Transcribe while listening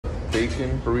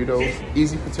bacon burrito,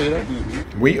 easy potato.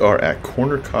 We are at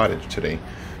Corner Cottage today.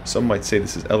 Some might say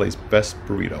this is LA's best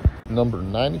burrito. Number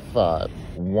 95.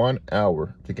 1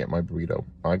 hour to get my burrito.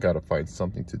 I gotta find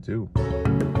something to do.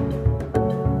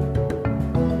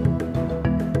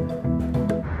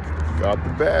 Got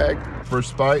the bag.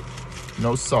 First bite,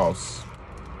 no sauce.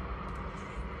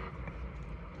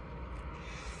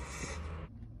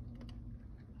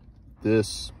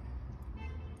 This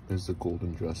is the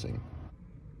golden dressing.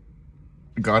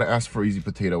 Gotta ask for easy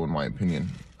potato in my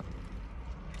opinion.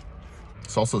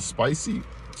 It's also spicy,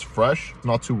 it's fresh,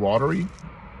 not too watery.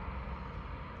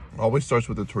 Always starts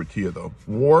with the tortilla though.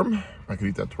 Warm, I could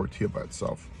eat that tortilla by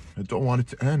itself. I don't want it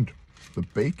to end. The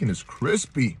bacon is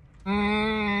crispy.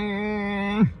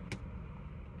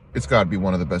 It's gotta be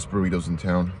one of the best burritos in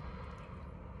town.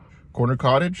 Corner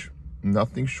Cottage,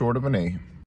 nothing short of an A.